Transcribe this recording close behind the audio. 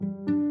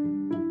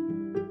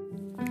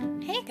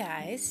Hey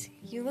guys,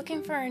 you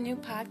looking for a new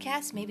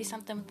podcast? Maybe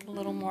something with a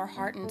little more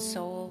heart and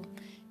soul,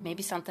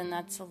 maybe something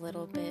that's a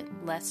little bit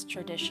less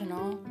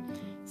traditional,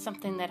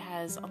 something that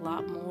has a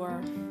lot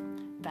more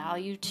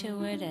value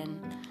to it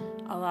and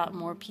a lot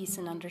more peace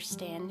and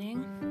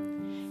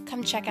understanding.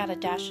 Come check out A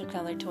Dash of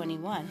Color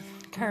 21,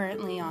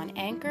 currently on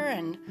Anchor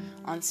and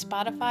on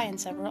Spotify and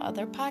several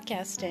other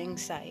podcasting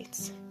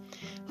sites.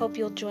 Hope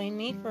you'll join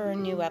me for a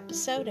new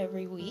episode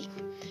every week.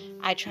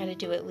 I try to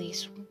do at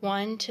least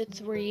 1 to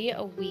 3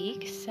 a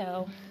week,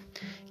 so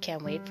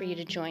can't wait for you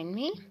to join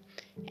me,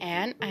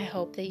 and I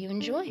hope that you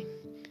enjoy.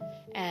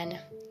 And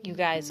you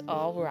guys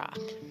all rock.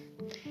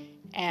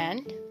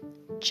 And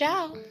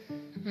ciao!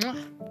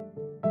 Mwah.